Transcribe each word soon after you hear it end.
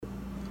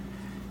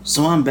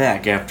So I'm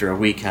back after a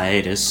week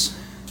hiatus,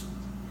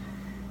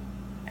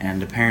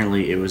 and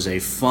apparently it was a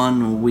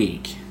fun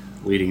week,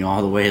 leading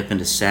all the way up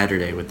into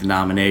Saturday with the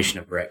nomination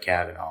of Brett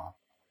Kavanaugh.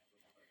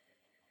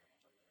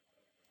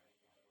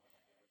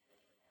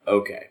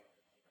 Okay,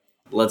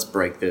 let's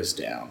break this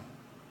down.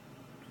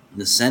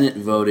 The Senate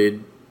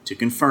voted to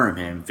confirm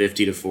him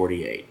 50 to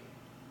 48.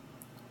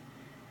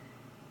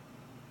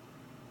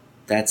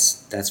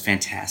 That's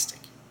fantastic.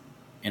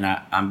 And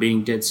I'm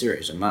being dead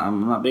serious. I'm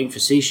not being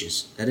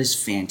facetious. That is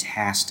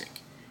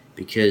fantastic.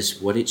 Because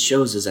what it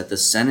shows is that the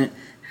Senate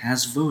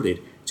has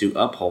voted to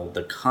uphold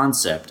the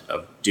concept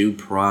of due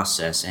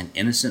process and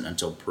innocent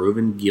until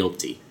proven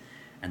guilty.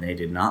 And they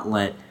did not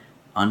let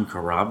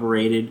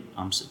uncorroborated,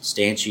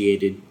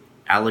 unsubstantiated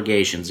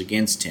allegations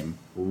against him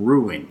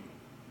ruin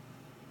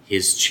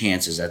his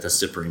chances at the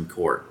Supreme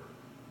Court.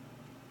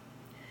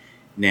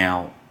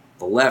 Now,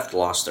 the left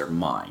lost their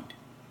mind,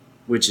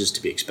 which is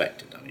to be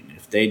expected. I mean,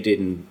 if they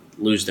didn't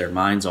lose their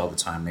minds all the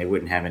time, they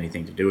wouldn't have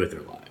anything to do with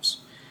their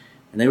lives.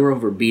 And they were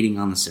over beating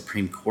on the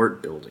Supreme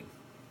Court building,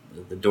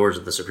 the doors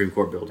of the Supreme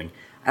Court building.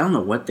 I don't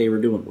know what they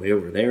were doing way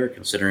over there,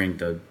 considering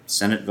the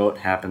Senate vote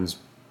happens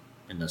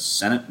in the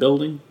Senate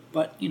building,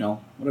 but,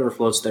 whatever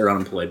floats their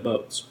unemployed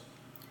boats.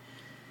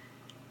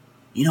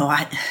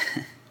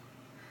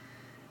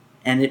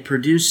 And it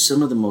produced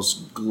some of the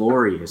most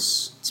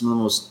glorious, some of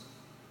the most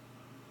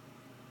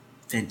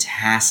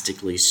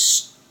fantastically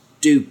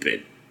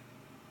stupid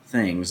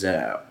things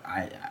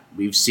that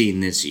we've seen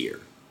this year.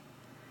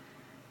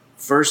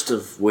 First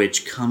of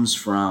which comes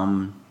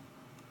from,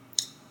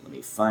 let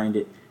me find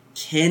it,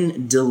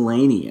 Ken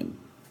Dilanian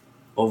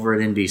over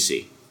at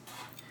NBC.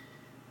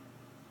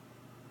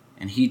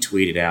 And he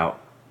tweeted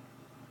out,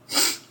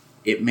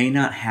 "It may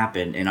not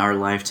happen in our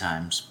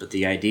lifetimes, but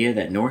the idea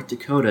that North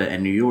Dakota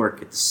and New York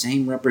get the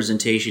same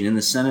representation in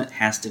the Senate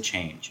has to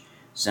change.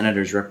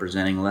 Senators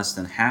representing less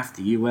than half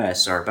the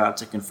U.S. are about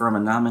to confirm a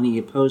nominee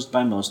opposed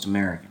by most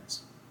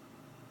Americans."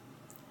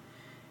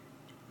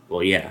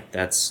 Well, yeah,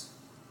 that's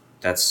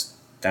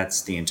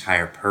the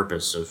entire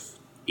purpose of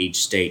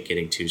each state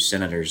getting two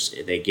senators.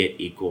 They get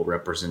equal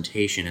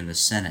representation in the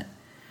Senate,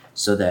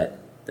 so that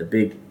the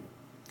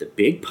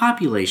big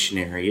population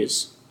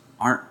areas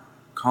aren't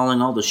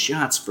calling all the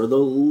shots for the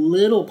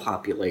little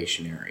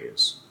population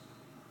areas.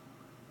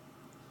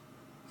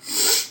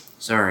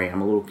 Sorry,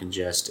 I'm a little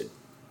congested,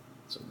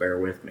 so bear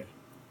with me.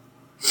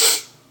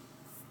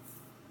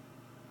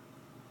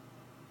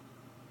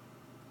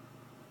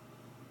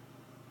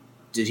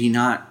 Did he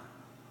not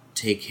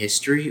take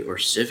history or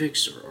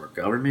civics or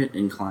government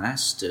in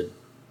class to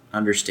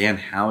understand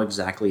how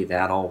exactly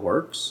that all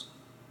works?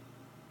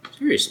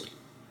 Seriously.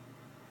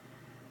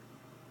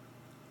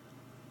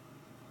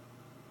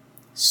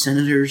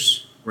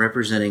 Senators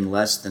representing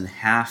less than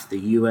half the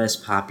U.S.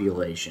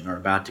 population are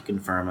about to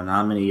confirm a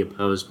nominee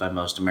opposed by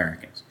most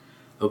Americans.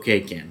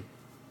 Okay, Ken,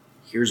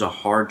 here's a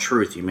hard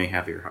truth you may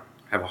have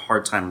a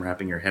hard time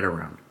wrapping your head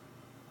around.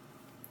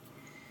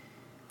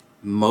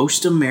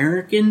 Most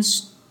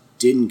Americans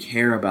didn't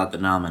care about the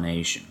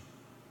nomination.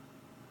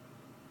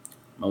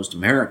 Most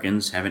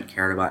Americans haven't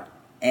cared about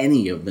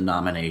any of the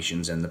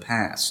nominations in the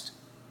past.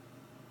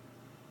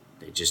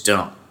 They just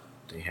don't.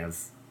 They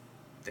have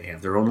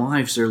their own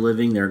lives they're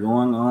living. They're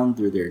going on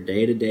through their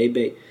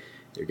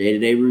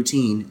day-to-day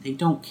routine. They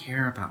don't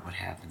care about what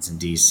happens in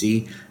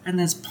D.C., and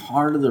that's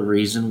part of the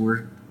reason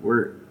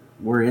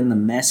we're in the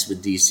mess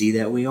with D.C.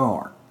 that we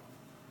are.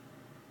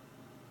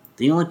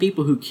 The only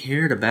people who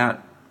cared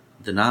about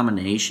the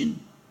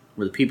nomination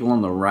were the people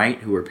on the right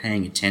who were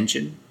paying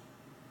attention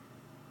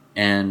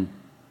and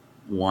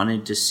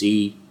wanted to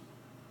see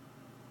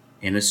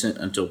innocent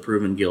until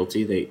proven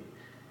guilty.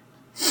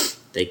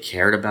 They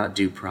cared about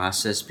due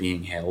process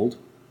being held.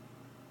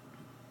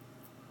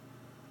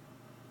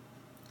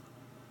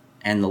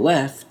 And the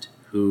left,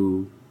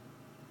 who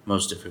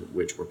most of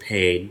which were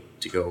paid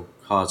to go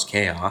cause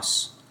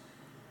chaos,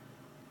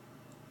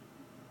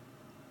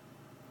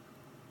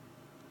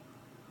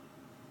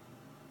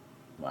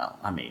 well,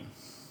 I mean,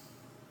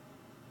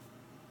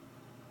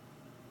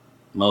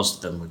 most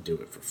of them would do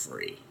it for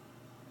free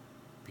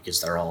because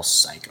they're all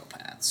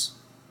psychopaths.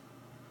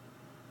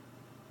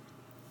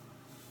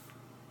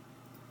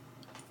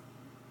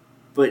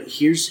 But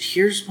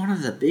here's one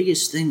of the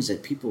biggest things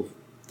that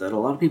a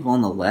lot of people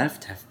on the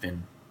left have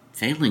been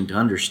failing to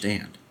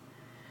understand.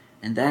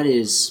 And that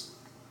is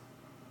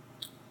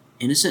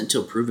innocent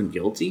until proven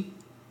guilty.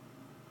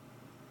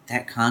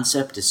 That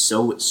concept is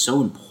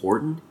so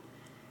important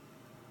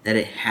that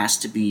it has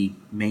to be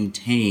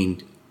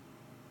maintained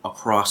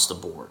across the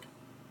board.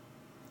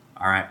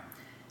 All right.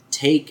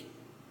 Take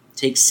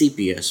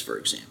CPS, for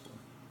example,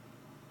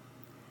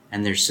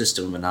 and their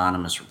system of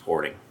anonymous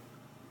reporting.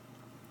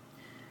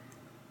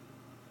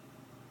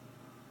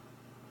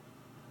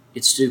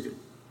 It's stupid.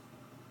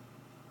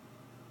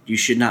 You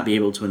should not be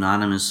able to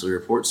anonymously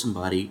report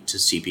somebody to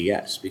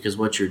CPS, because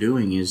what you're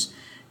doing is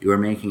you are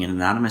making an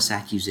anonymous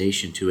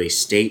accusation to a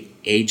state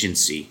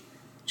agency,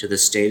 to the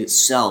state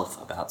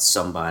itself about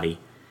somebody,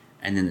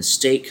 and then the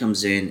state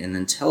comes in and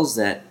then tells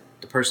the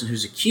person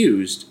who's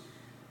accused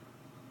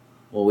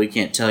Well, we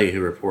can't tell you who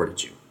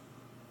reported you.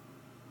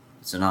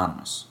 It's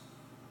anonymous.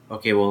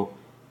 Okay, well,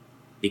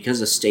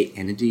 because a state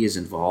entity is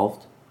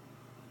involved,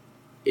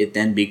 it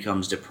then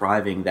becomes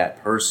depriving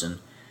that person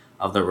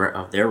of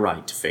their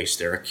right to face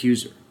their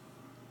accuser.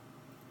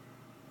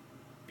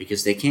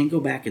 Because they can't go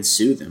back and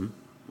sue them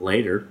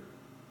later.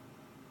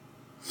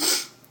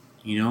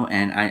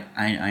 And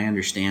I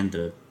understand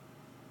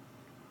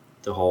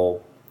the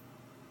whole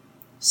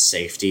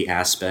safety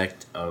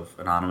aspect of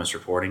anonymous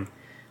reporting.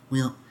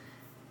 Well,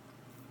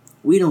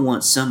 we don't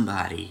want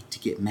somebody to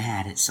get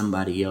mad at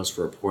somebody else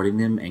for reporting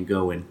them and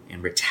go and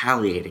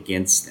retaliate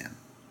against them.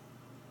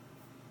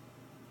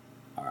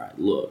 All right,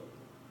 look.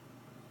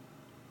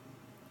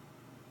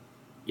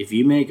 If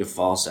you make a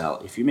false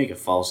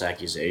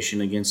accusation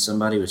against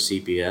somebody with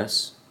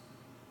CPS,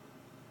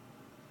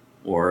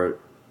 or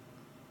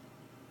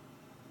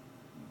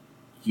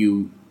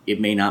it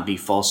may not be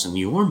false in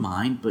your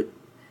mind, but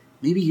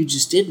maybe you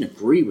just didn't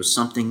agree with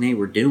something they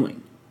were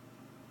doing.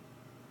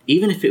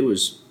 Even if it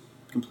was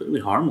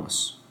completely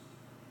harmless,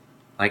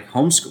 like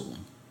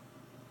homeschooling.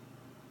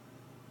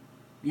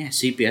 Yeah,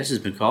 CPS has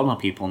been called on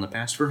people in the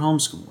past for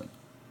homeschooling.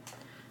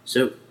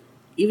 So,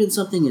 even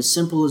something as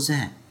simple as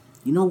that.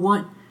 You know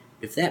what?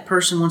 If that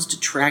person wants to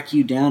track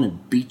you down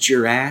and beat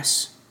your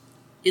ass,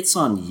 it's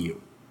on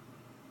you.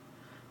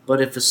 But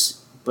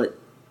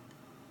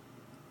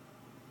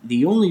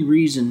the only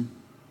reason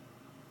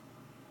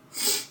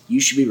you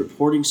should be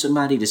reporting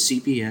somebody to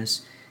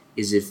CPS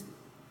is if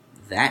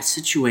that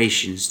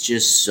situation is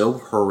just so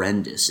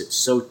horrendous, it's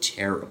so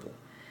terrible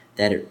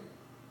that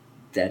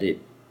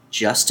it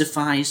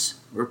justifies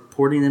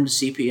reporting them to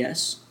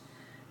CPS.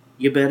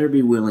 You better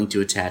be willing to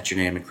attach your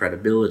name and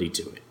credibility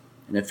to it.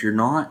 And if you're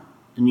not,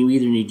 then you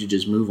either need to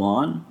just move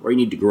on or you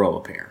need to grow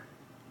a pair.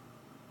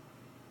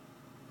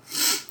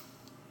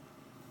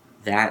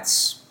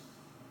 That's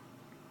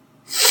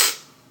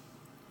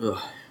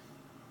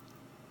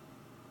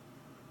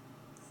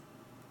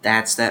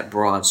that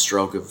broad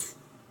stroke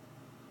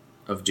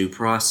of due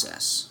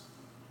process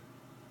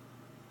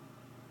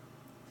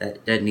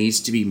that needs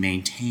to be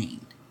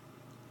maintained.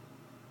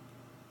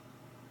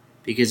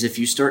 Because if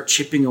you start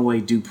chipping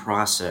away due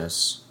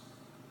process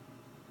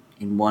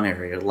in one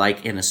area,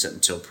 like innocent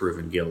until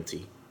proven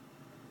guilty,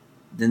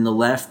 then the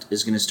left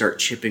is going to start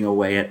chipping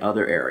away at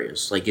other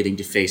areas, like getting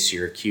to face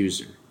your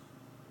accuser.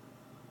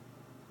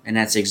 And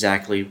that's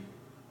exactly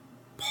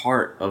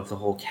part of the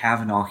whole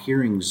Kavanaugh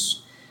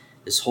hearings,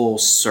 this whole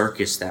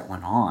circus that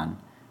went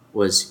on,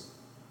 was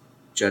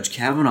Judge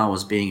Kavanaugh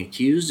was being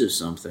accused of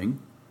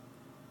something,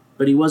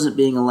 but he wasn't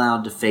being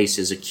allowed to face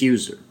his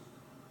accuser.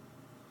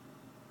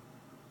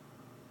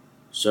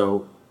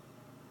 So,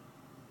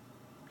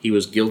 he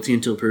was guilty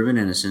until proven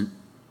innocent,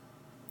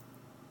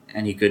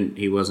 and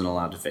he wasn't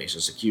allowed to face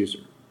his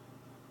accuser.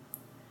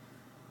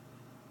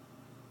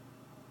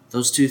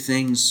 Those two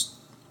things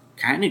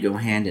kind of go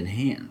hand in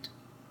hand,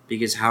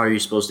 because how are you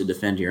supposed to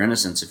defend your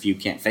innocence if you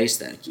can't face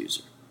that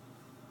accuser?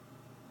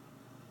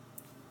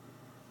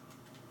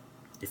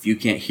 If you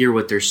can't hear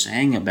what they're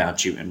saying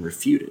about you and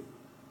refute it.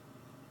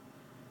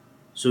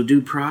 So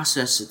due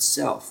process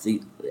itself,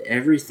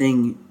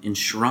 everything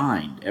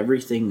enshrined,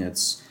 everything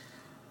that's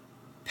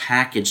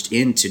packaged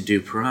into due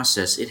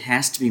process, it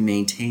has to be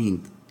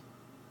maintained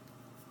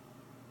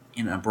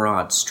in a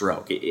broad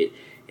stroke. It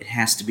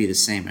has to be the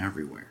same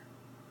everywhere.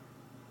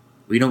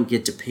 We don't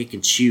get to pick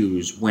and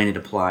choose when it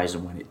applies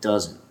and when it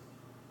doesn't.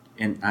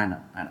 And I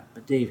know.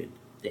 But David,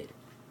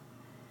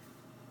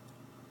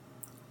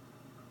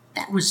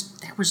 that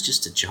was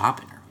just a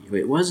job interview.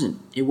 It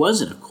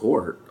wasn't a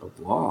court of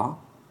law.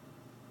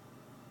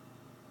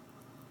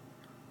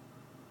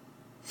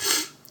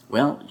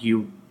 Well,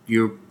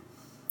 you're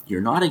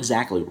not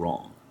exactly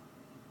wrong.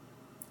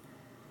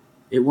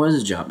 It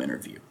was a job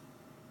interview,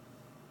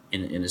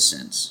 in a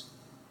sense,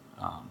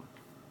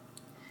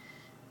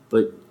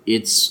 but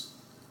it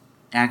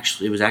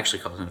was actually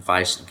called an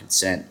advice and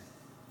consent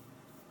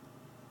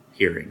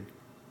hearing,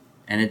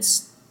 and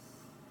it's,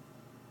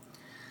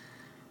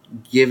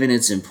 given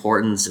its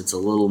importance, it's a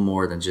little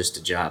more than just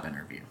a job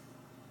interview.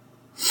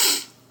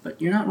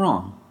 But you're not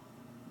wrong.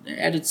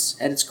 At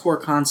its core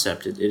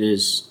concept, it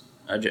is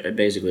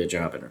basically a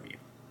job interview.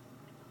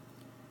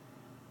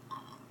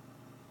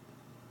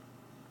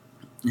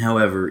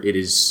 However, it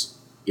is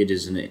a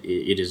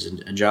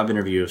job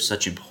interview of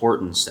such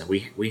importance that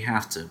we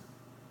have to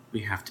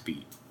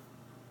be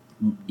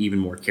even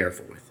more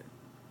careful with it.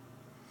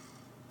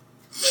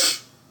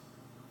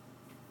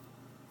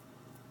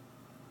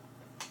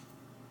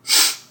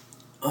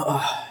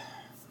 I'm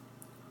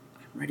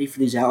ready for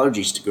these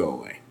allergies to go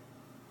away.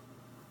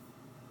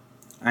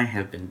 I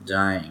have been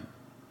dying.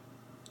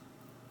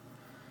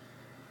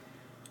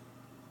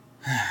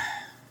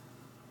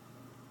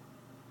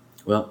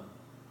 Well,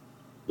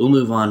 we'll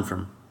move on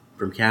from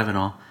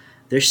Kavanaugh.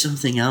 There's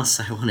something else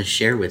I want to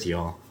share with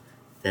y'all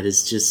that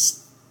is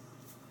just,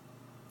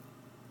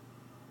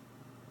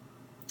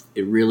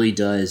 it really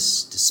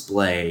does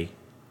display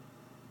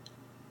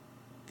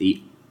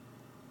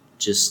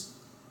just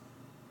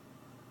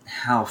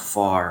how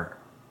far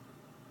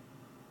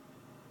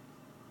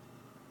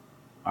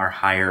our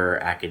higher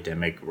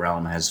academic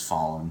realm has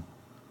fallen.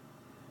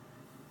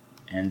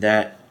 And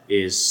that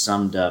is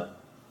summed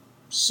up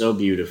so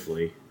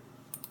beautifully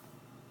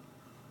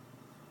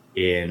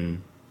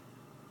in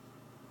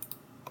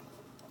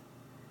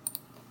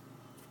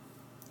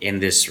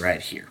this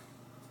right here.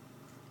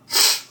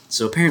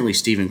 So apparently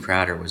Steven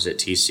Crowder was at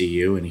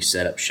TCU and he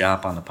set up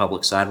shop on the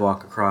public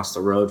sidewalk across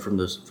the road from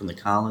the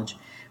college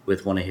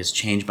with one of his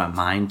Change My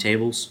Mind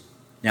tables.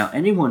 Now,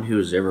 anyone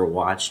who's ever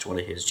watched one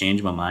of his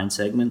Change My Mind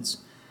segments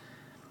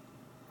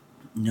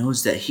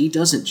knows that he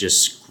doesn't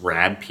just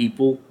grab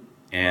people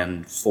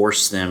and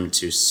force them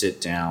to sit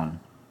down.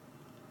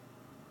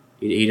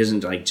 He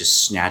doesn't like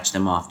just snatch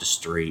them off the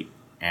street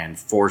and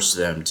force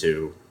them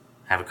to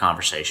have a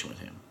conversation with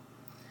him.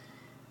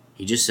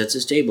 He just sets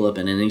his table up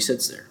and then he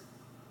sits there.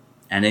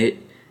 And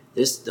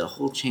the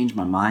whole Change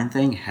My Mind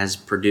thing has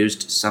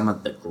produced some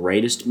of the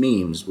greatest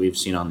memes we've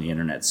seen on the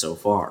internet so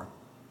far.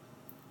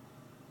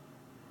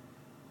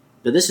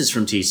 But this is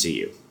from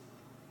TCU.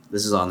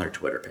 This is on their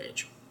Twitter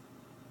page.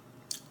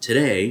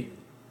 Today,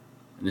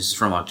 and this is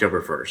from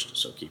October 1st,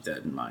 so keep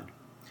that in mind.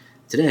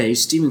 Today,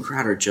 Steven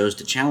Crowder chose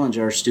to challenge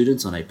our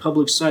students on a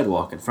public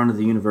sidewalk in front of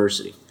the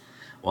university.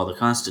 While the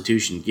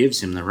Constitution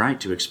gives him the right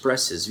to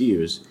express his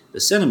views,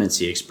 the sentiments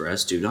he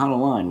expressed do not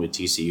align with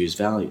TCU's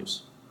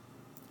values.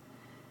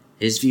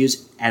 His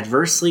views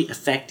adversely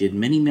affected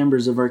many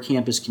members of our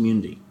campus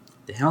community.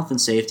 The health and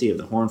safety of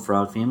the horned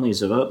frog family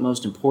is of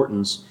utmost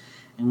importance,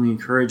 and we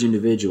encourage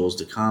individuals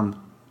to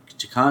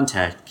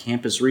contact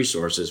campus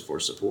resources for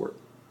support.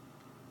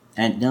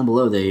 And down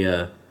below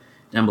they've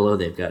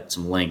got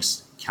some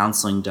links: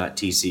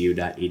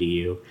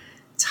 counseling.tcu.edu,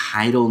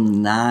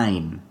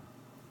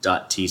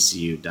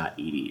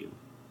 title9.tcu.edu.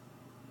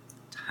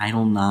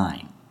 Title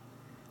IX,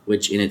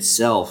 which in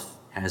itself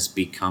has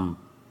become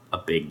a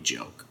big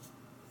joke.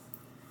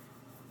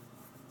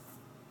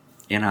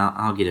 And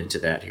I'll get into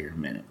that here in a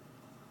minute.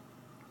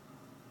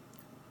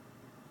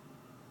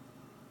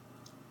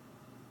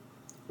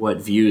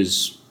 What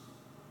views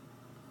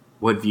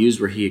was he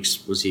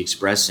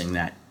expressing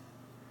that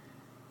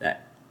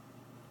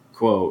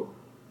quote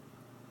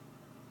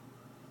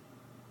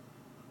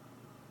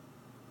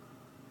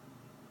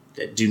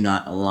that do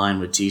not align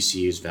with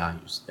TCU's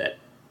values, that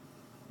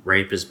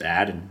rape is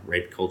bad and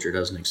rape culture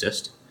doesn't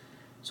exist?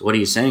 So what are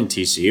you saying,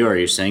 TCU? Are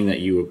you saying that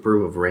you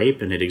approve of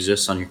rape and it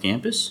exists on your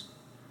campus?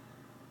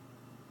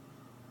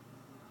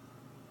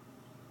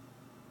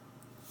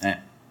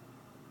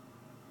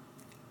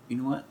 You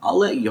know what? I'll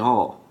let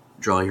y'all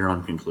draw your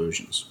own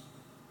conclusions.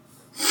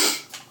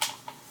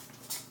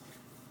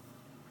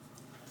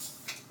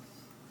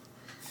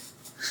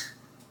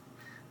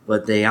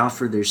 But they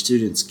offer their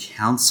students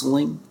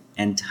counseling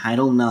and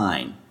Title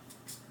IX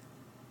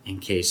in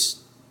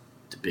case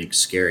the big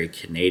scary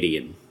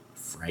Canadian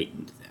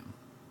frightened them.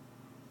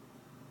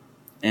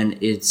 And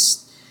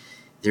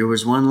there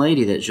was one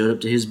lady that showed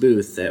up to his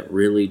booth that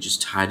really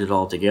just tied it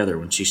all together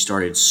when she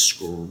started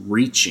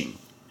screeching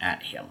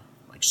at him.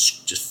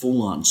 Just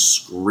full on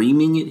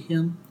screaming at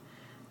him,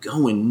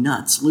 going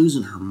nuts,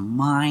 losing her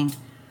mind.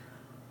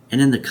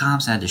 And then the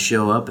cops had to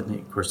show up, and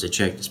of course they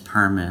checked his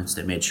permits.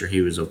 They made sure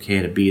he was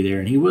okay to be there,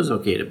 and he was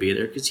okay to be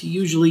there because he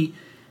usually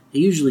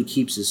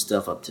keeps his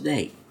stuff up to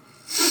date.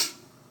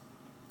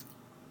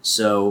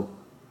 So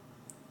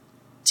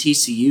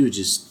TCU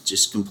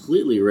just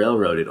completely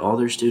railroaded all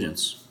their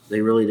students.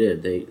 They really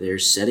did. They're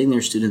setting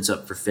their students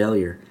up for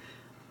failure.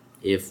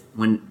 If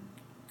when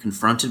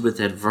confronted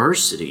with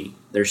adversity,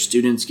 their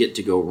students get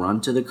to go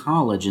run to the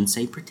college and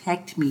say,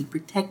 protect me,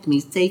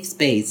 safe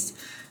space.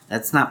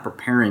 That's not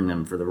preparing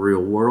them for the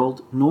real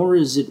world, nor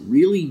is it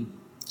really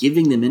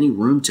giving them any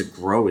room to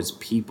grow as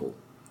people.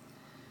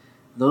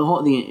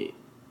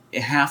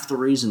 Half the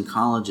reason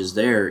college is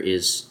there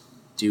is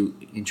to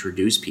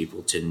introduce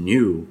people to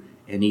new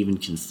and even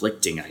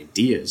conflicting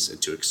ideas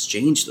and to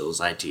exchange those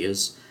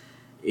ideas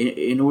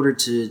in order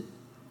to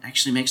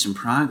actually make some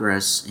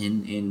progress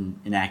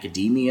in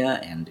academia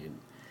and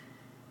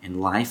in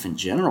life in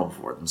general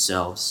for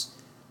themselves.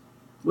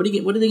 What are they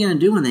going to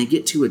do when they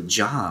get to a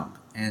job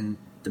and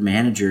the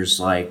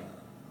manager's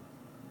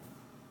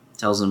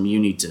tells them you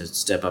need to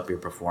step up your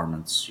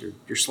performance?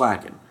 You're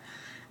slacking.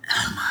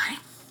 Oh my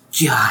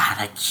God,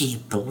 I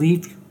can't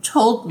believe you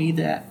told me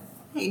that.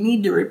 I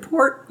need to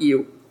report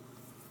you.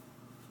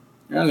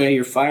 Okay,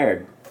 you're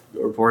fired.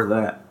 Go report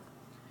that.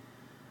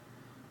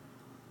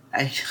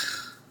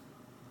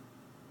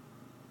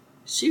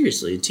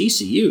 Seriously,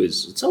 TCU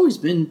it's always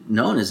been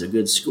known as a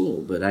good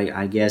school, but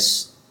I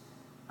guess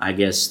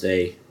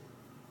they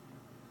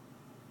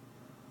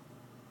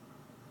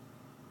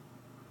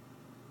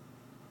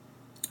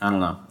I don't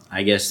know.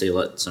 I guess they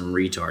let some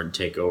retard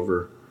take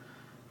over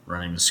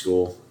running the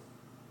school.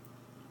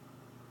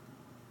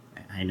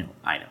 I know.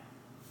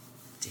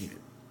 David.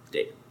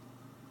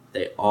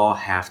 They all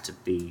have to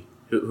be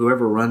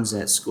whoever runs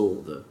that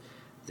school, the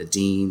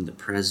dean, the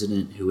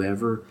president,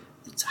 whoever.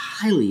 It's a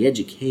highly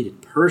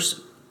educated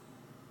person.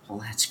 Well,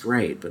 that's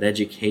great, but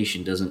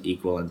education doesn't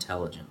equal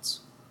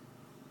intelligence.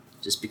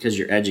 Just because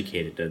you're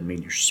educated doesn't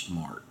mean you're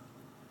smart.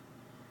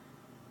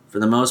 For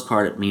the most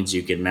part, it means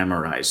you can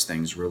memorize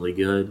things really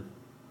good,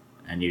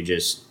 and you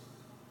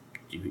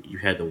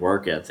had the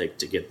work ethic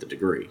to get the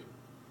degree.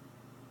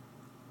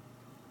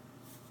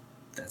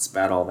 That's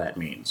about all that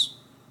means.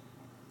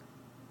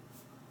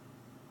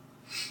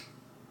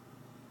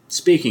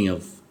 Speaking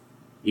of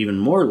even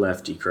more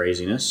lefty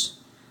craziness,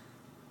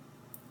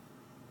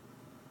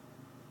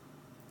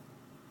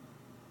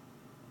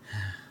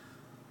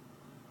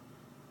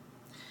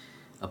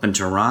 up in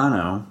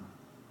Toronto,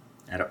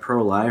 at a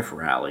pro-life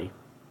rally,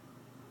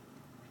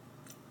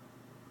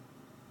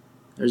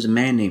 there's a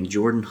man named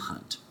Jordan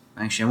Hunt.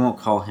 Actually, I won't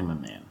call him a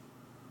man.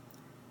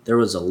 There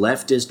was a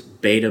leftist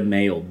beta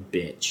male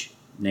bitch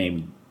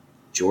named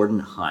Jordan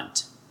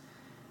Hunt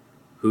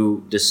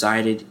who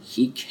decided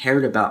he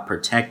cared about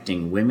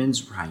protecting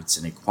women's rights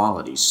and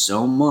equality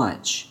so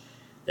much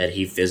that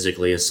he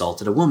physically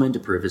assaulted a woman to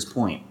prove his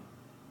point.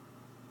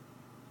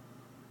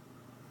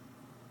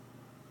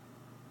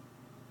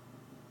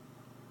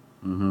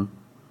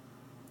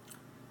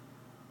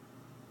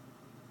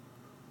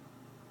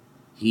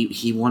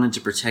 He wanted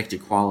to protect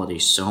equality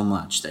so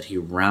much that he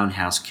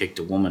roundhouse kicked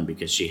a woman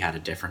because she had a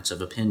difference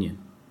of opinion.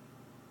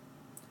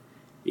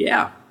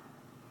 Yeah,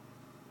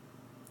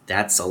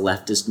 that's a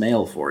leftist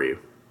male for you.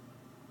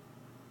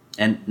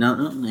 And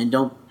and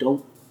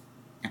don't,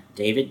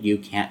 David, you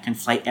can't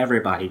conflate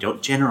everybody.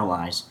 Don't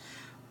generalize.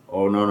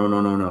 Oh,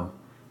 no.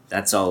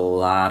 That's a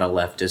lot of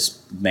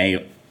leftist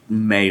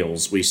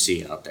males we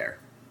see out there.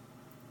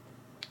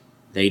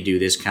 They do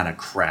this kind of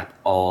crap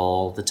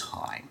all the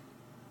time.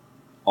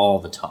 All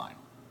the time.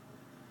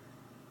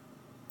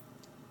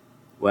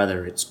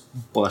 Whether it's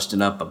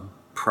busting up a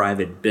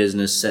private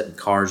business, setting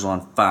cars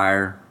on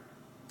fire,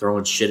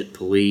 throwing shit at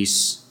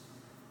police,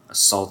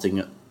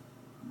 assaulting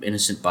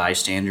innocent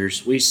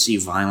bystanders, we see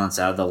violence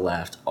out of the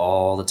left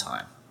all the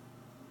time.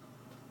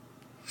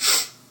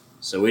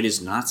 So it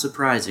is not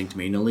surprising to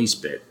me in the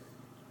least bit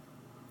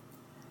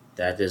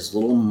that this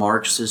little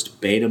Marxist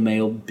beta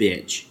male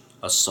bitch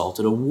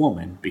assaulted a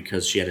woman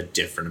because she had a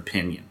different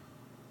opinion.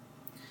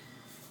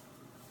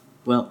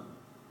 Well,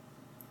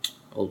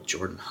 old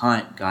Jordan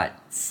Hunt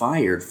got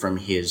fired from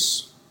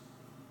his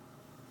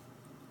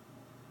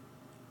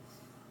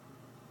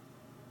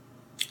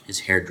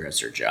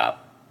hairdresser job.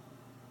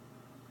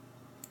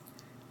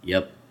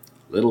 Yep,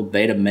 little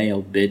beta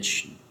male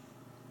bitch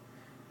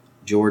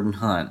Jordan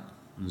Hunt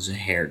was a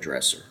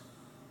hairdresser.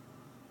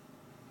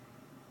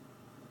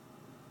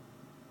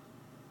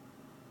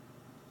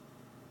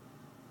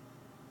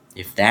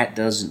 If that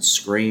doesn't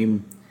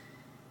scream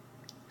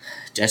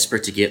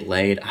desperate to get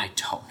laid, I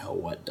don't know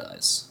what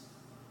does.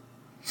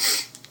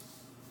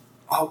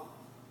 Oh,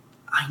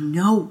 I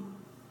know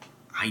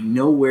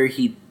where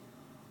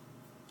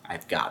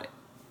I've got it.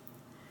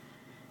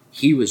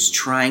 He was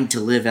trying to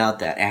live out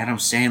that Adam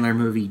Sandler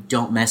movie,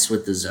 Don't Mess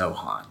with the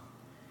Zohan,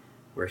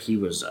 where he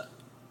was a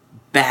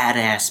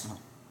badass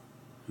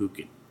who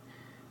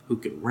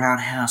could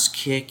roundhouse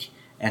kick,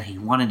 and he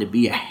wanted to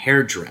be a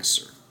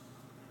hairdresser.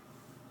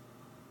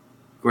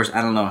 Of course,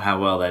 I don't know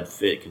how well that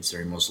fit,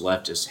 considering most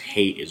leftists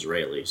hate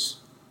Israelis.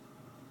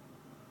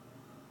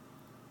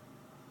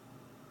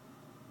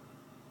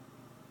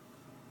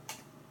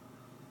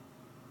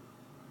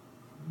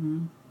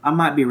 I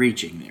might be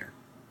reaching there.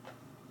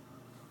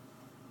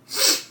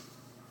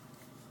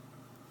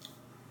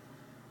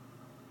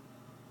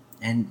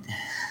 And,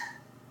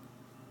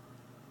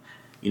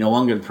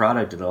 one good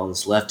product of all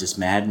this leftist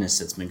madness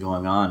that's been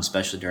going on,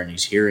 especially during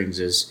these hearings,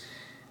 is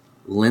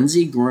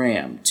Lindsey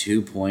Graham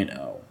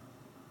 2.0.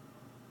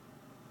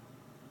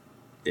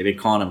 They've been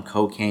calling him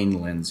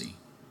Cocaine Lindsey.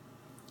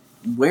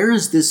 Where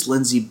has this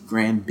Lindsey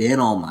Graham been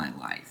all my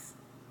life?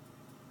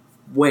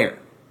 Where?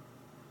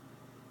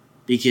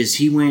 Because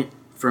he went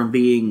from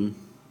being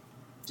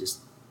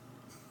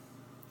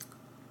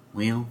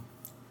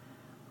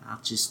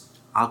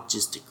I'll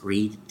just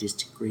agree to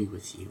disagree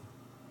with you,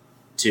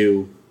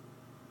 to,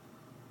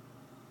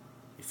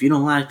 if you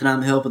don't like that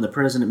I'm helping the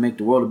president make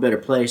the world a better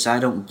place, I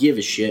don't give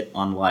a shit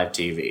on live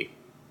TV.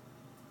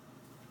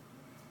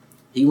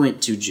 He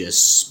went to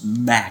just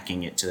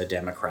smacking it to the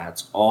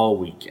Democrats all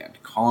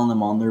weekend, calling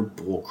them on their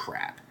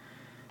bullcrap,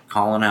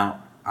 calling out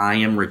I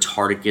am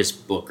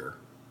Retardicus Booker,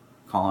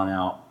 calling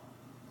out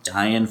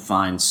Dianne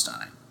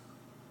Feinstein,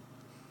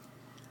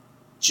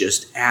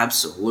 just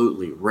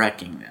absolutely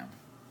wrecking them.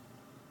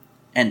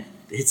 And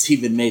it's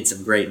even made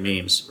some great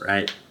memes,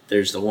 right?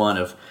 There's the one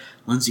of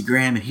Lindsey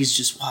Graham, and he's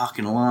just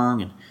walking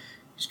along, and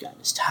he's got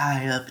his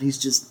tie up, and he's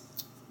just,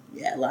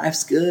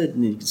 life's good.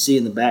 And you can see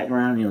in the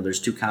background, there's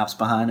two cops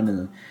behind him,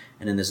 and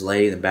then this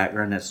lady in the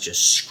background that's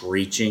just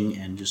screeching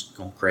and just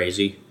going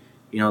crazy.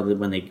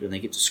 When they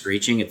get to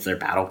screeching, it's their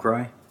battle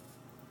cry.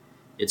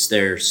 It's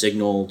their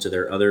signal to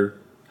their other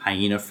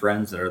hyena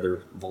friends, their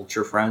other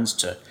vulture friends,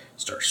 to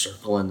start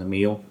circling the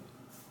meal.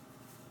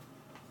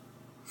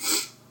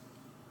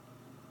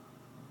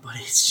 But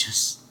it's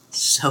just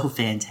so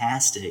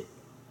fantastic.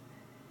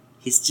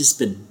 He's just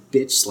been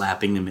bitch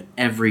slapping them at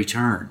every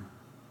turn.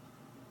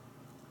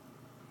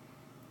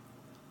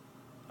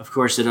 Of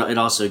course, it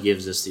also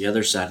gives us the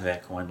other side of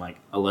that coin, like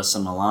Alyssa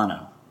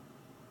Milano.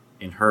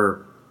 in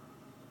her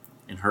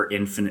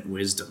infinite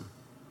wisdom.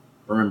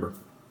 Remember,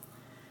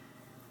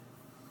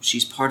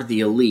 she's part of the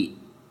elite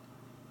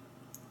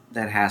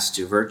that has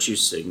to virtue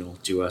signal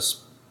to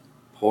us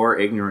poor,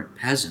 ignorant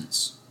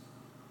peasants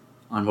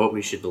on what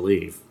we should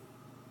believe.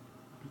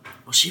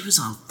 Well, she was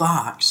on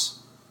Fox,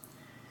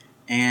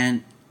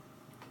 and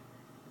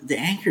the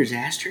anchors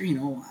asked her,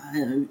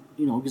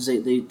 because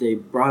they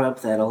brought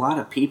up that a lot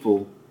of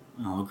people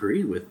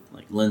agree with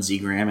like Lindsey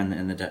Graham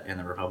and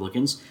the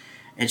Republicans,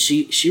 and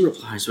she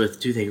replies with,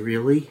 "Do they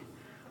really?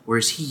 Or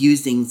is he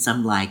using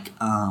some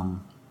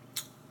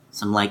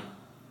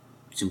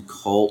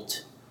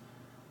cult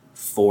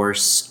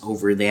force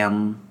over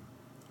them?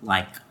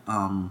 Like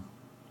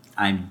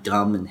I'm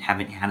dumb and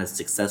haven't had a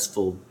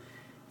successful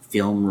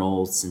film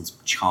role since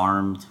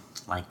Charmed.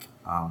 Like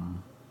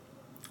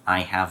I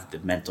have the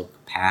mental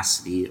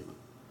capacity of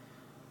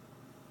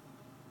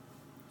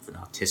an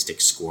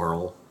autistic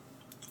squirrel.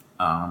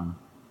 Oh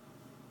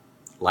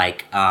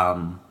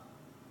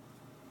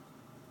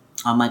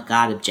my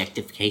God,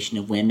 objectification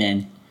of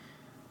women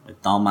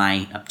with all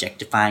my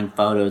objectifying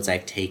photos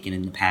I've taken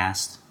in the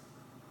past."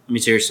 I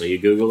mean, seriously, you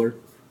Google her.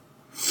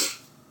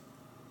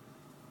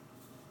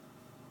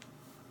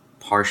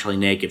 Partially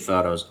naked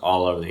photos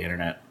all over the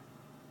internet.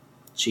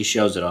 She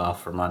shows it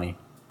off for money,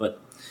 but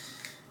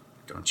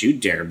don't you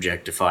dare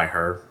objectify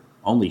her.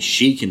 Only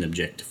she can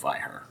objectify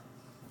her.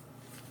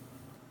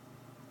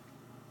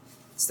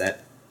 It's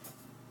that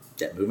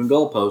moving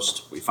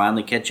goalpost. We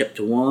finally catch up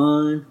to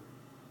one,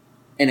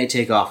 and they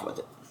take off with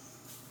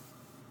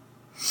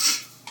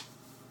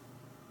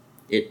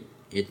it.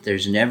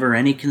 There's never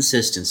any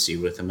consistency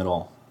with them at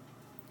all.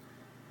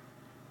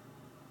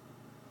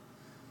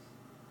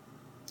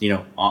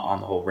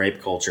 On the whole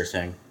rape culture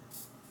thing.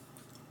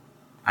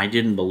 I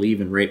didn't believe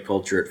in rape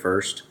culture at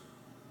first.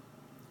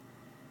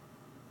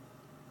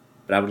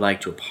 But I would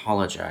like to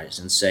apologize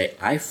and say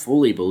I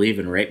fully believe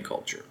in rape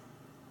culture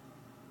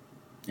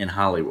in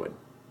Hollywood.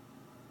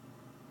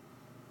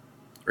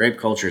 Rape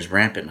culture is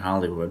rampant in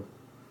Hollywood.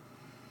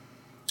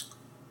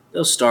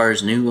 Those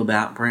stars knew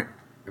about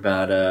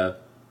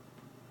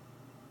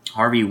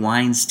Harvey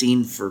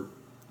Weinstein for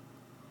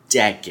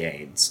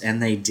decades,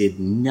 and they did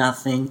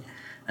nothing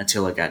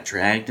until it got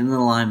dragged into the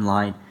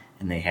limelight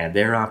and they had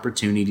their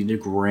opportunity to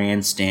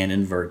grandstand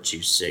and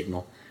virtue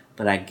signal.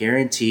 But I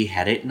guarantee,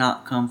 had it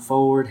not come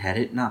forward, had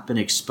it not been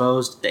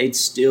exposed, they'd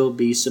still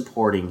be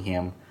supporting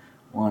him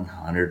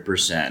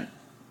 100%.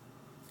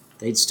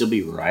 They'd still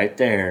be right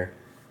there,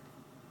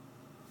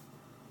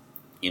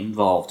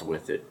 involved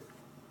with it.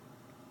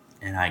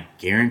 And I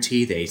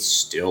guarantee they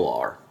still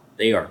are.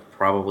 They are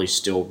probably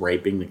still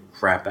raping the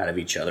crap out of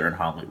each other in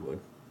Hollywood.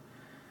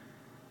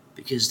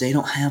 Because they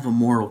don't have a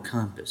moral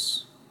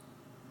compass.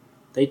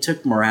 They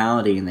took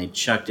morality and they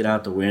chucked it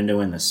out the window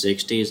in the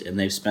 60s, and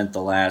they've spent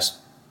the last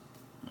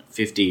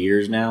 50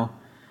 years now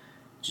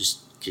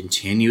just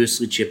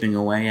continuously chipping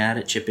away at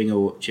it, chipping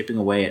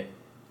away at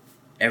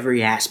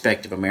every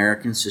aspect of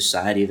American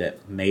society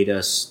that made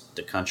us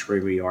the country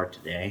we are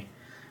today.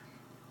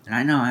 And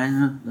I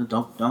know,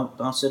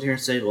 don't sit here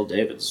and say, well,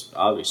 David's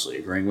obviously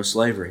agreeing with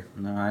slavery.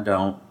 No, I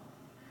don't.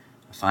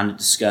 I find it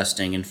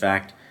disgusting. In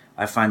fact,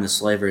 I find the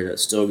slavery that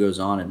still goes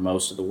on in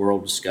most of the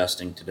world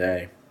disgusting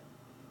today.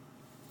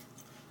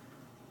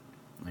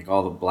 Like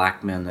all the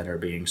black men that are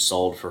being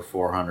sold for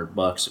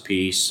 $400 a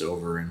piece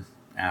over in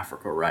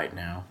Africa right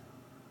now.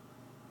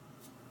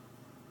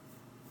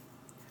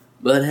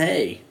 But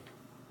hey,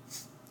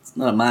 it's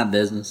none of my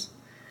business.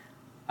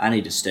 I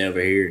need to stay over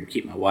here and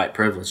keep my white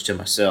privilege to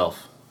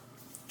myself.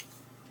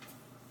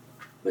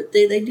 But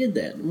they did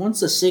that. And once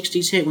the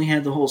 60s hit, we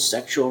had the whole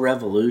sexual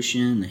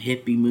revolution, the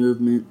hippie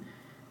movement,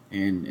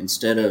 and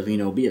instead of,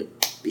 be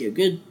a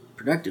good,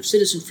 productive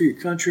citizen for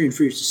your country and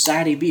for your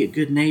society, be a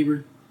good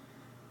neighbor,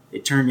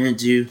 it turned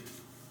into,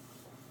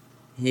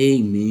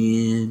 hey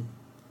man,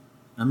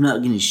 I'm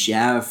not gonna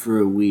shower for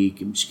a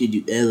week. I'm just gonna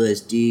do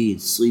LSD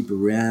and sleep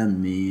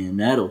around, man.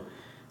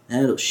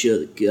 That'll show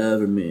the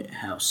government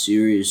how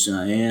serious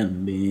I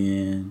am,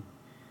 man.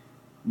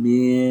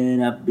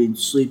 Man, I've been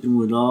sleeping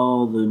with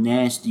all the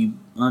nasty,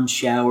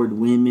 unshowered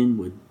women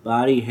with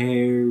body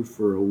hair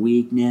for a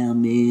week now,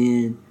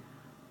 man.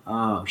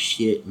 Oh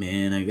shit,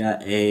 man, I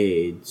got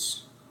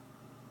AIDS.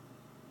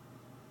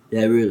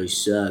 That really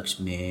sucks,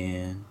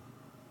 man.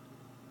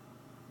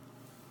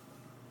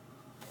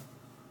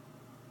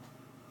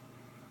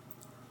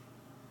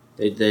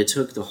 They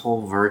took the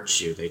whole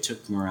virtue, they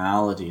took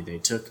morality, they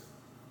took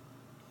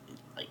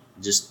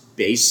just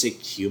basic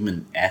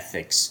human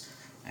ethics,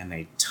 and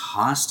they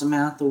tossed them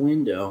out the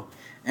window.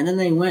 And then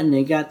they went and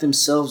they got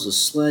themselves a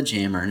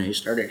sledgehammer and they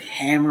started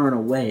hammering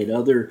away at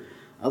other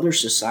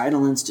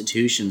societal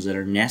institutions that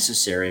are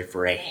necessary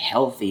for a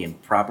healthy and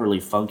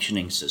properly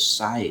functioning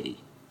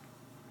society.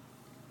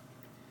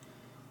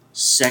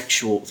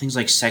 Things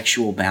like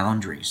sexual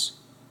boundaries.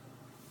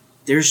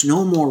 There's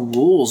no more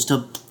rules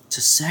to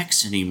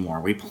sex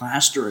anymore. We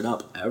plaster it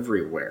up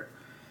everywhere.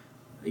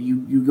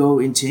 You go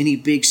into any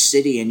big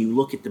city and you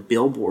look at the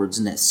billboards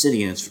in that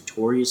city and it's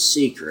Victoria's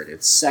Secret,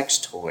 it's sex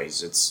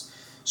toys, it's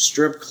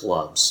strip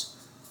clubs.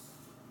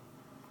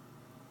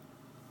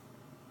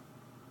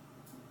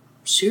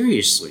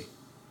 Seriously.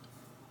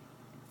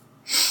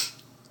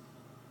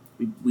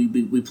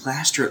 We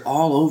plaster it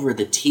all over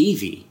the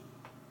TV.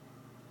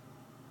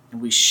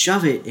 And we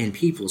shove it in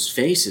people's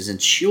faces, and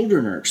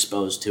children are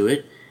exposed to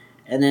it.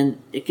 And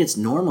then it gets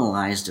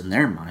normalized in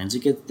their minds. They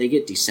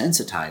get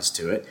desensitized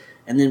to it.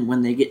 And then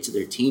when they get to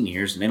their teen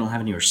years and they don't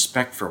have any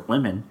respect for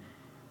women,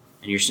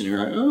 and you're sitting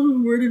there like, oh,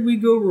 where did we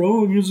go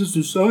wrong as a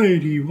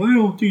society? Why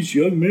don't these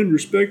young men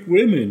respect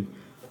women?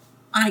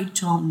 I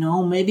don't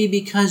know. Maybe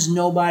because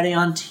nobody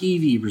on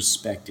TV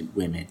respected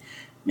women.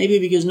 Maybe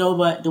because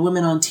the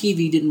women on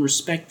TV didn't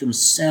respect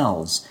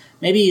themselves.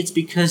 Maybe it's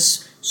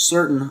because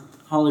certain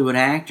Hollywood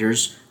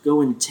actors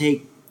go and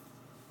take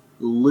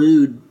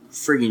lewd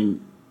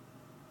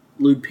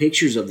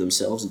pictures of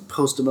themselves and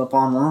post them up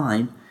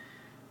online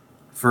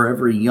for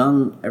every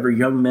young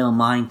male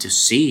mind to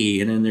see,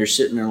 and then they're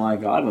sitting there like,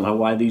 I don't know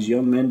why these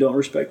young men don't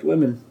respect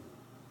women.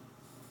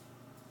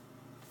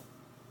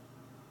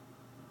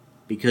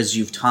 Because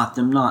you've taught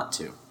them not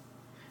to.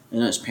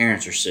 And us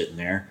parents are sitting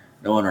there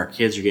knowing our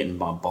kids are getting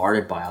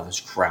bombarded by all this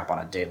crap on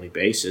a daily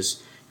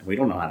basis, and we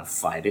don't know how to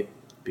fight it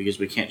because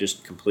we can't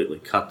just completely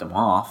cut them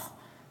off.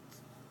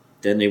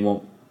 Then they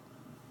won't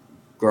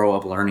grow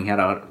up learning how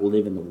to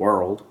live in the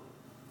world,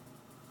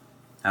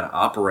 how to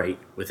operate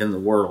within the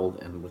world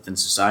and within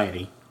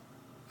society.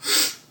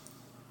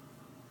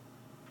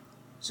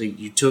 So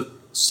you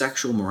took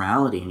sexual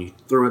morality and you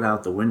threw it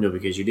out the window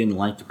because you didn't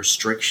like the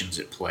restrictions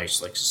it placed,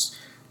 like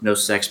no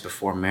sex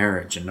before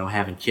marriage and no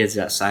having kids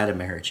outside of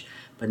marriage.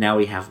 But now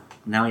we have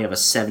a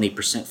 70%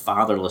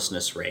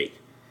 fatherlessness rate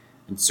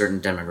in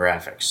certain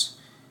demographics.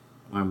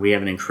 When we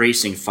have an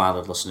increasing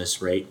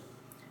fatherlessness rate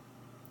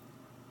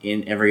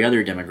in every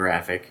other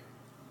demographic,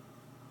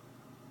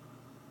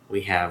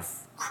 we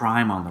have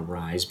crime on the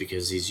rise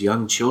because these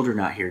young children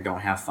out here don't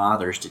have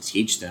fathers to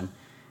teach them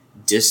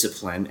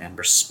discipline and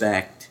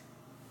respect.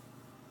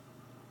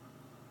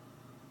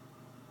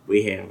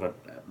 We have a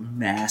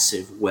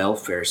massive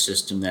welfare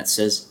system that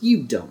says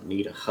you don't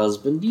need a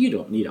husband, you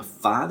don't need a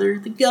father,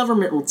 the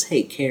government will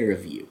take care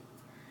of you.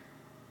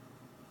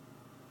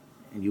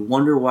 And you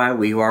wonder why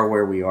we are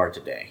where we are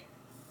today.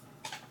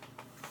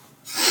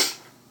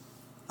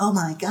 Oh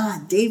my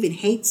God, David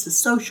hates the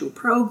social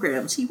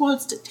programs. He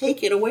wants to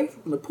take it away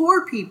from the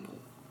poor people.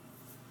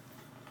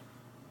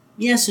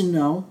 Yes and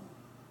no.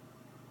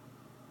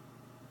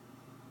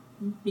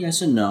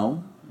 Yes and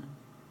no.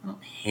 I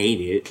don't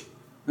hate it.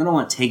 I don't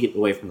want to take it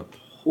away from the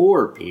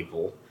poor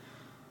people.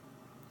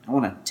 I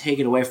want to take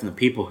it away from the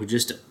people who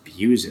just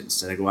abuse it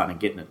instead of go out and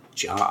getting a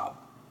job.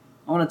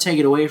 I want to take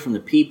it away from the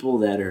people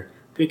that are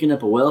picking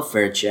up a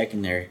welfare check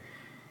in their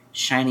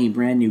shiny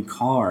brand new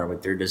car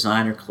with their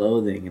designer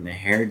clothing and their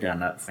hair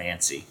done up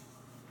fancy.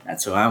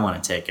 That's who I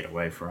want to take it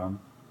away from.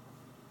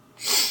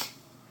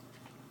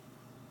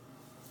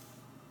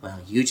 Well,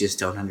 you just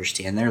don't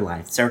understand their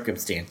life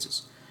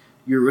circumstances.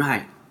 You're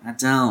right, I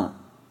don't.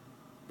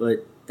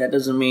 But that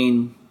doesn't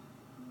mean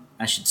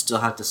I should still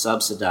have to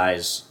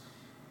subsidize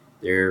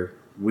their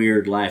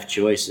weird life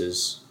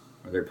choices,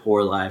 or their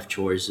poor life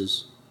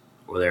choices,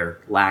 or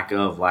their lack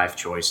of life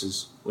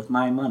choices with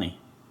my money.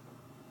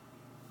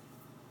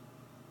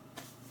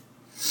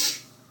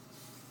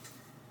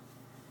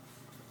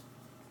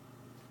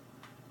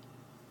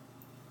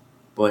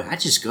 Boy, I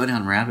just go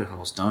down rabbit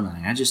holes, don't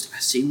I? I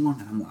see one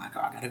and I'm like, oh,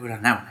 I gotta go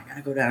down that one. I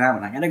gotta go down that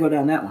one. I gotta go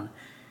down that one.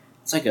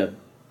 I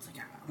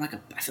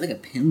feel like a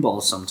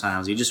pinball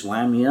sometimes. You just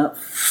wind me up.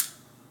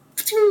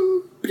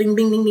 Ding, ding,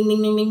 ding, ding,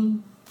 ding, ding,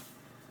 ding.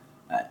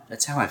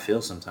 That's how I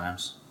feel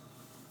sometimes.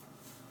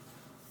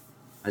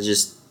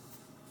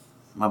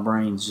 My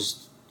brain's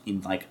just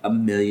in like a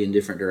million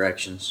different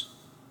directions.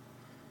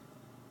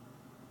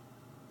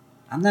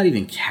 I'm not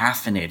even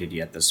caffeinated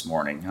yet this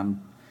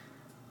morning.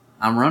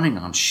 I'm running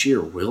on sheer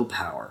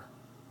willpower.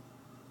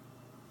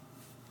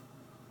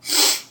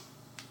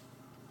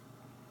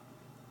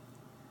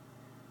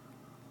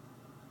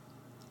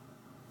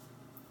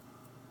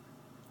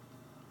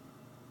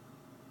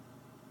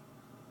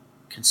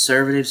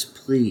 Conservatives,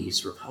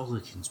 please.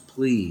 Republicans,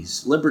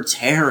 please.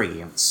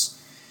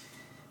 Libertarians.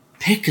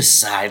 Pick a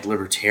side,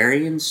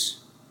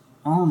 libertarians.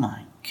 Oh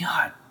my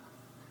God.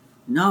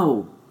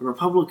 No, the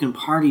Republican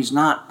Party's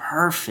not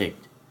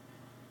perfect.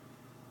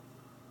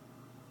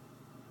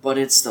 But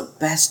it's the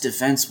best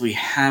defense we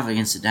have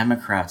against the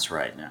Democrats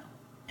right now.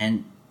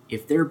 And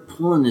if they're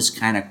pulling this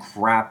kind of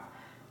crap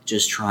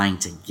just trying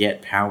to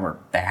get power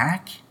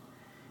back,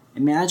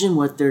 imagine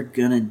what they're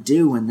gonna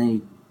do when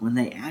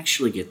they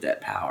actually get that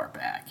power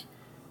back.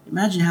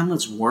 Imagine how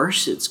much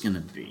worse it's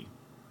gonna be.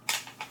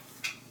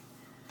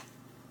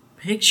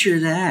 Picture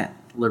that,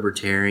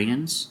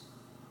 libertarians.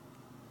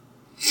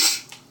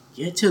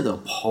 Get to the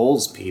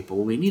polls, people.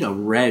 We need a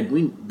red.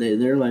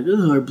 They're like,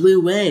 oh, our blue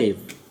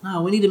wave.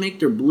 No, we need to make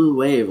their blue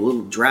wave a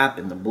little drop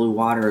in the blue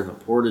water of the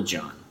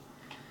Porta-John.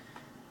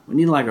 We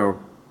need like a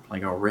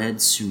red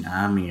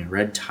tsunami, a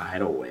red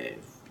tidal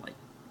wave, like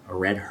a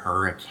red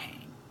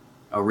hurricane,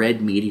 a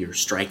red meteor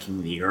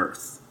striking the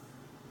earth.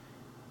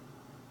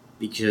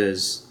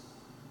 because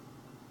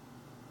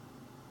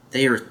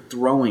they're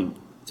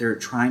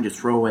trying to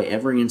throw away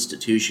every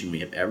institution we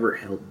have ever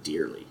held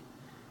dearly.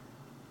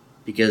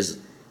 Because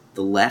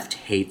the left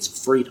hates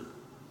freedom.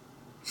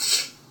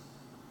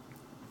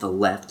 The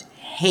left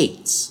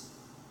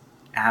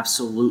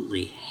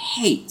absolutely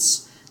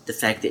hates the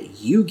fact that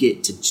you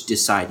get to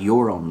decide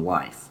your own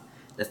life.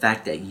 The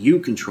fact that you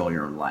control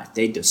your own life.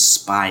 They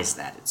despise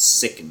that. It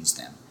sickens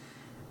them.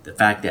 The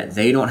fact that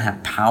they don't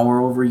have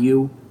power over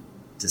you,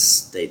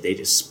 they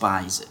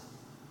despise it.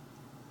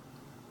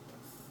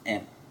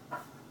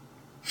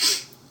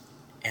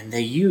 And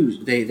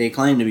they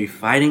claim to be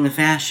fighting the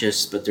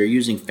fascists, but they're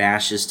using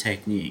fascist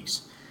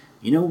techniques.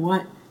 You know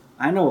what?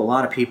 I know a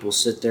lot of people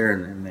sit there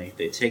and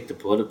they take the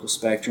political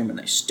spectrum and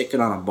they stick it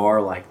on a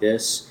bar like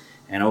this,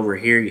 and over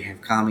here you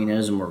have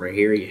communism, over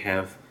here you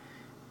have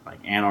like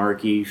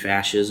anarchy,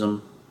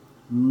 fascism.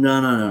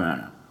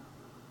 No.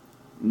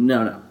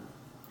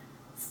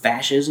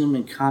 Fascism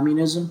and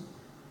communism,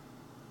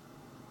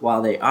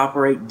 while they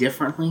operate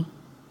differently,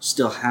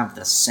 still have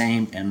the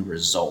same end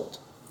result,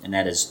 and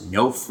that is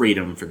no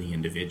freedom for the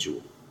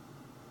individual.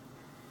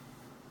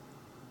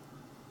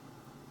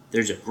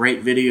 There's a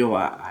great video,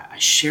 I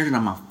shared it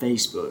on my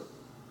Facebook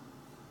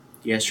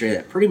yesterday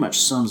that pretty much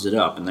sums it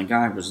up, and the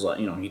guy was like,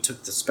 he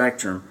took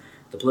the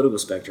political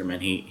spectrum,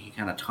 and he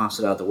kind of tossed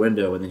it out the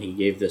window, and then he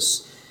gave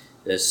this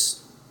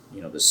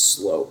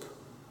slope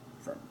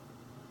from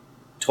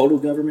total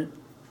government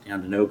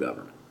down to no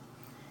government.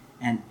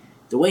 And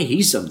the way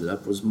he summed it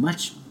up was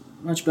much,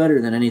 much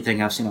better than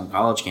anything I've seen on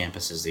college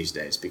campuses these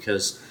days,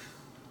 because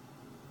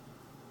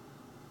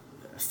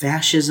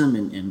fascism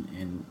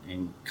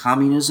and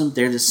communism,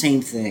 they're the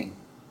same thing.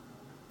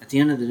 At the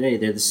end of the day,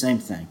 they're the same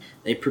thing.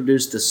 They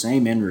produce the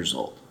same end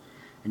result,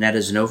 and that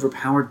is an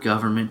overpowered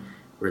government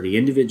where the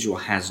individual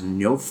has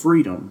no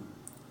freedom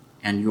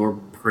and you're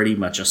pretty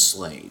much a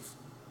slave.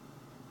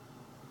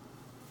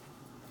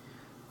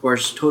 Of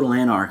course, total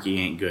anarchy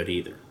ain't good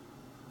either.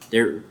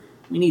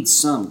 We need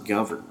some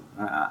government.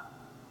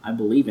 I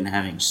believe in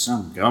having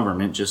some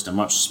government, just a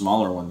much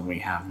smaller one than we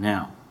have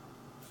now.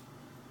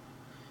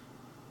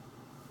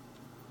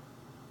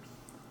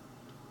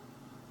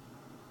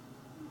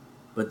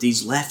 But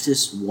these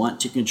leftists want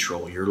to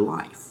control your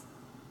life.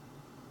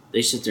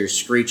 They sit there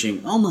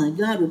screeching, "Oh my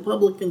God,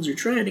 Republicans are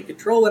trying to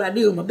control what I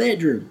do in my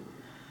bedroom."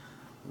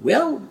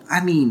 Well,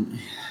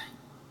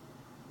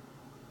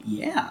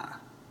 yeah,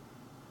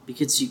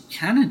 because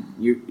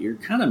you're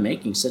kind of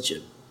making such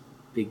a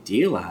big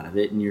deal out of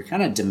it, and you're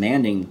kind of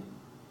demanding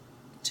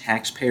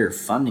taxpayer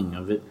funding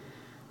of it.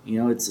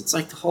 It's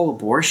like the whole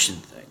abortion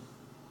thing.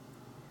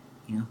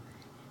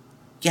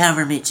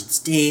 Government should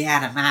stay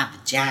out of my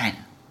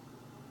vagina.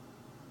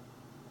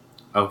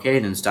 Okay,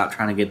 then stop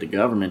trying to get the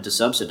government to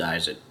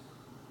subsidize it.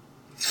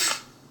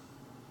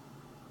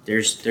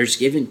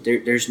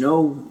 There's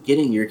no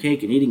getting your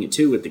cake and eating it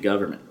too with the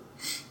government.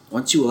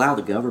 Once you allow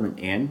the government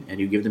in and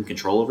you give them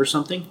control over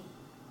something,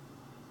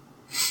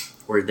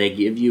 or they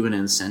give you an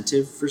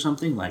incentive for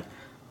something, like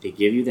they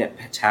give you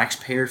that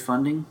taxpayer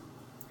funding,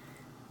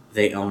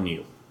 they own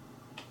you.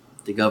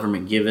 The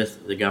government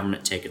giveth, the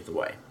government taketh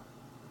away.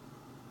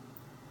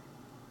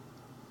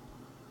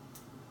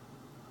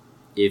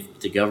 If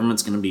the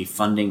government's going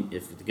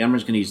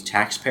to use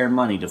taxpayer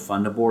money to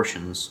fund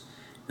abortions,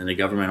 then the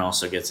government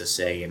also gets a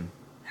say in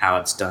how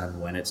it's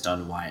done, when it's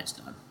done, why it's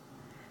done.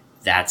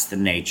 That's the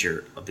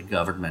nature of the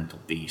governmental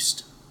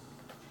beast.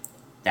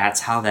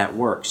 That's how that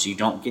works. You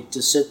don't get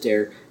to sit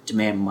there,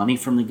 demand money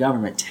from the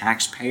government,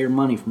 taxpayer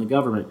money from the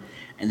government,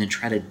 and then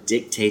try to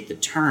dictate the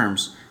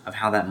terms of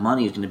how that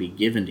money is going to be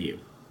given to you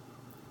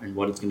and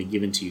what it's going to be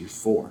given to you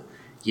for.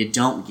 You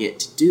don't get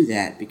to do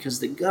that because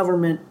the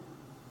government,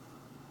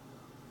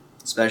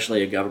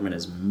 especially a government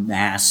as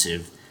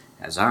massive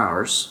as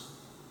ours,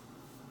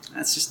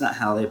 that's just not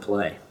how they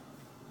play.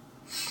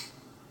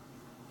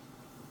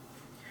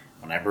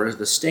 Whenever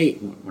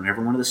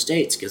one of the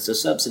states gets a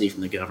subsidy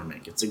from the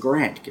government, gets a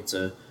grant, gets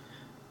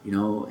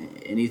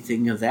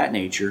anything of that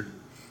nature,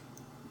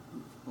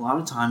 a lot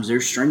of times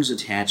there's strings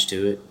attached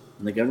to it,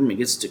 and the government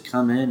gets to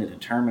come in and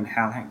determine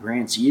how that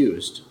grant's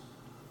used.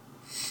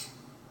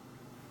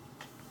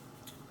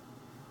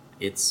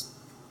 It's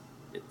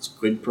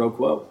quid pro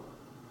quo.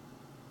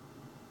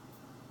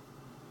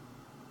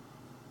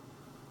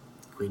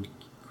 Quid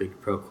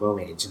pro quo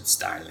agent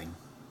styling.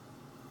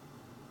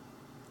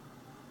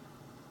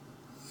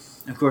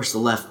 Of course, the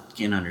left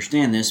can't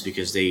understand this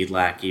because they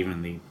lack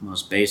even the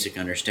most basic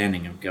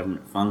understanding of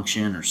government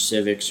function or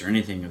civics or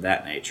anything of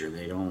that nature.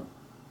 They don't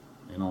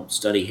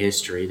study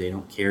history. They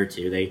don't care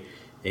to.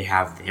 They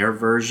have their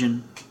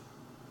version.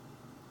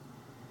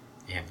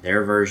 They have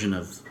their version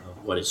of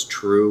what is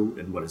true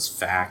and what is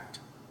fact.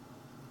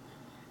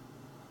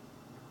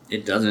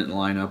 It doesn't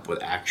line up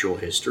with actual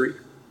history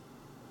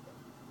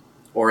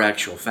or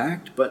actual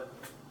fact, but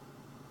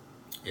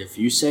if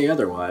you say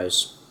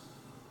otherwise,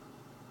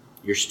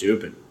 you're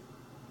stupid.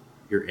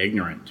 You're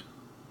ignorant.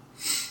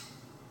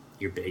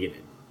 You're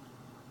bigoted.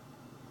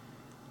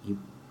 You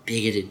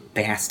bigoted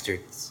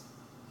bastards.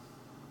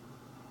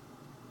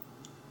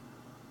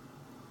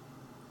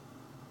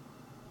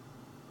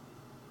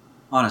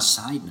 On a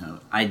side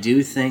note, I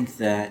do think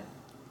that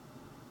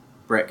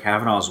Brett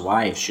Kavanaugh's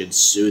wife should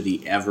sue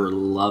the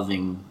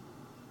ever-loving,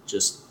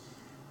 just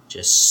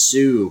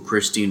sue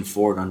Christine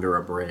Ford under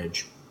a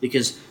bridge.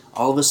 Because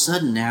all of a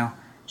sudden now,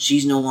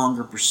 she's no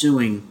longer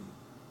pursuing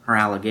her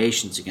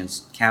allegations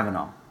against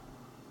Kavanaugh.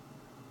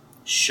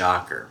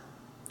 Shocker.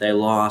 They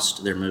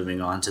lost, they're moving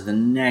on to the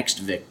next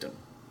victim.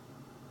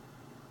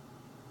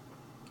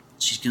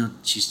 She's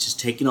just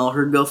taking all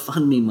her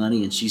GoFundMe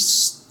money and she's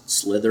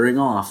slithering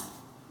off.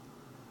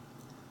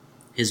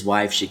 His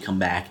wife should come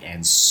back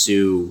and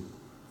sue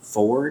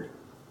Ford,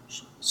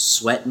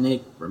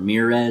 Swetnick,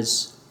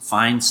 Ramirez,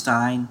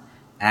 Feinstein,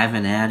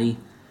 Avenatti,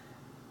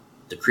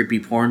 the creepy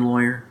porn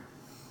lawyer.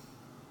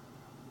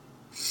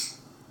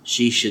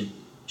 She should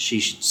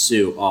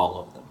sue all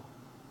of them.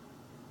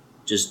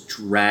 Just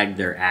drag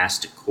their ass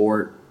to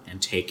court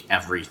and take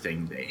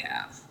everything they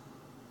have.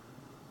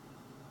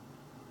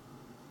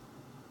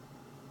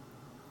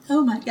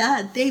 Oh my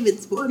God,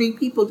 David's wanting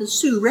people to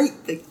sue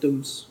rape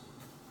victims.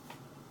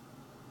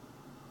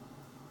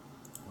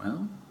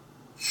 Well,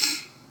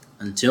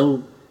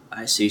 until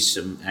I see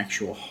some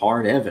actual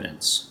hard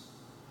evidence,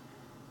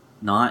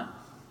 not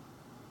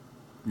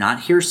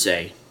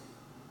hearsay,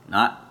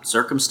 not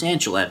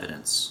circumstantial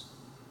evidence,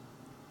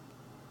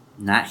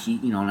 not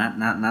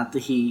the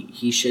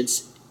he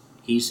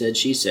said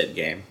she said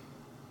game,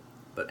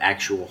 but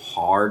actual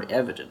hard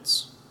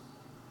evidence.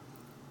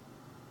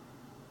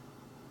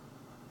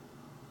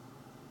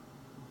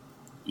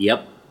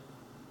 Yep,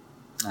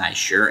 I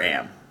sure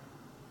am.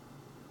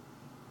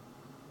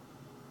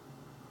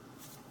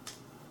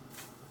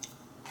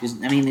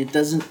 I mean, it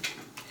doesn't.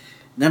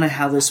 None of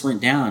how this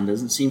went down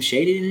doesn't seem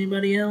shady to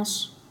anybody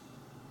else.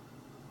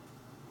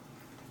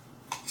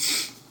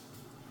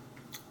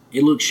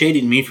 It looked shady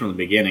to me from the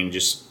beginning,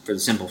 just for the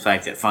simple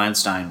fact that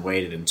Feinstein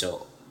waited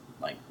until,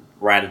 like,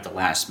 right at the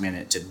last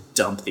minute to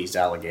dump these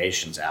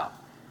allegations out.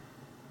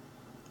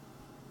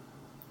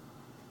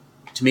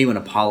 To me, when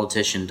a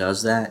politician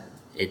does that,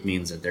 it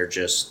means that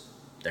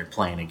they're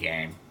playing a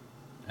game,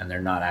 and they're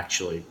not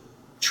actually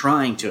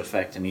trying to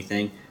affect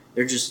anything.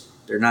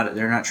 They're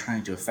not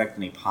trying to affect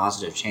any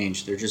positive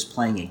change. They're just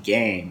playing a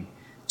game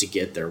to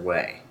get their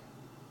way.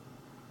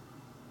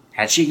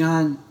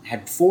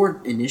 Had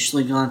Ford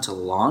initially gone to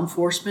law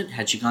enforcement?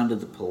 Had she gone to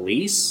the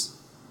police?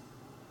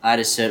 I'd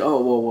have said, "Oh,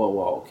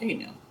 whoa, okay,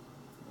 now,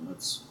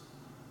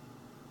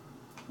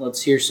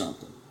 let's hear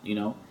something.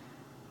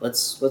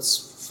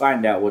 Let's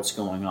find out what's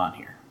going on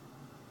here."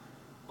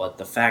 But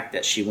the fact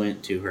that she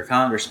went to her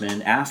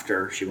congressman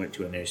after she went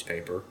to a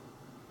newspaper,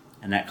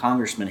 and that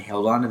congressman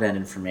held on to that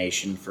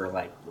information for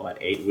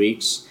 8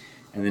 weeks,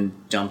 and then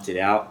dumped it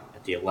out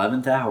at the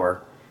 11th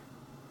hour,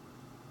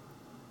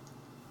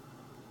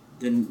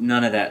 then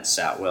none of that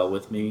sat well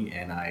with me,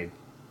 and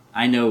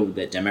I know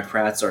that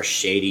Democrats are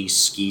shady,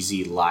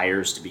 skeezy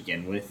liars to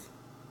begin with.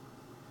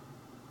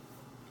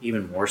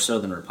 Even more so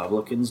than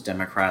Republicans,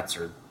 Democrats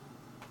are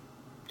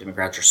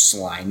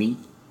slimy.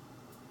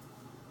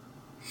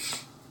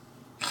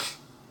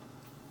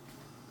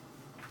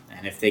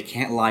 And if they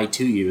can't lie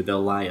to you,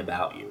 they'll lie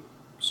about you.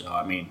 So,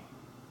 I mean,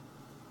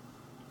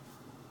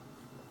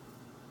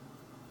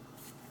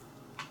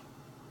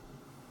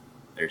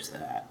 there's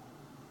that.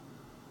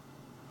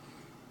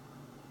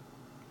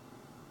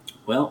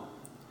 Well,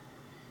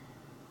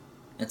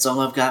 that's all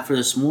I've got for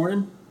this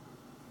morning.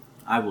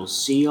 I will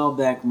see y'all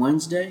back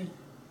Wednesday.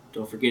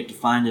 Don't forget to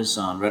find us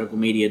on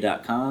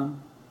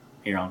radicalmedia.com,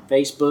 here on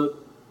Facebook,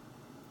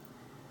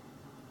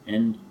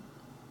 and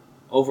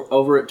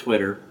over at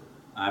Twitter.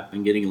 I've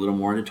been getting a little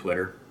more into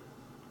Twitter.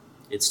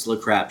 It's still a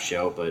crap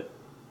show, but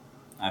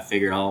I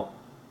figured I'll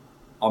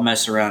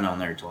mess around on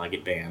there till I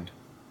get banned.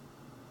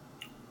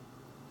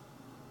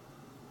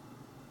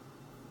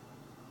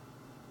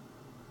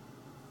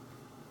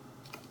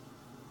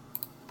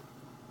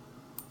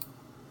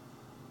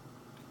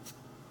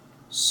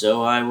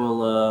 So I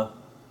will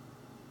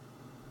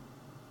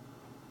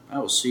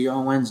see you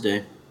on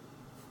Wednesday.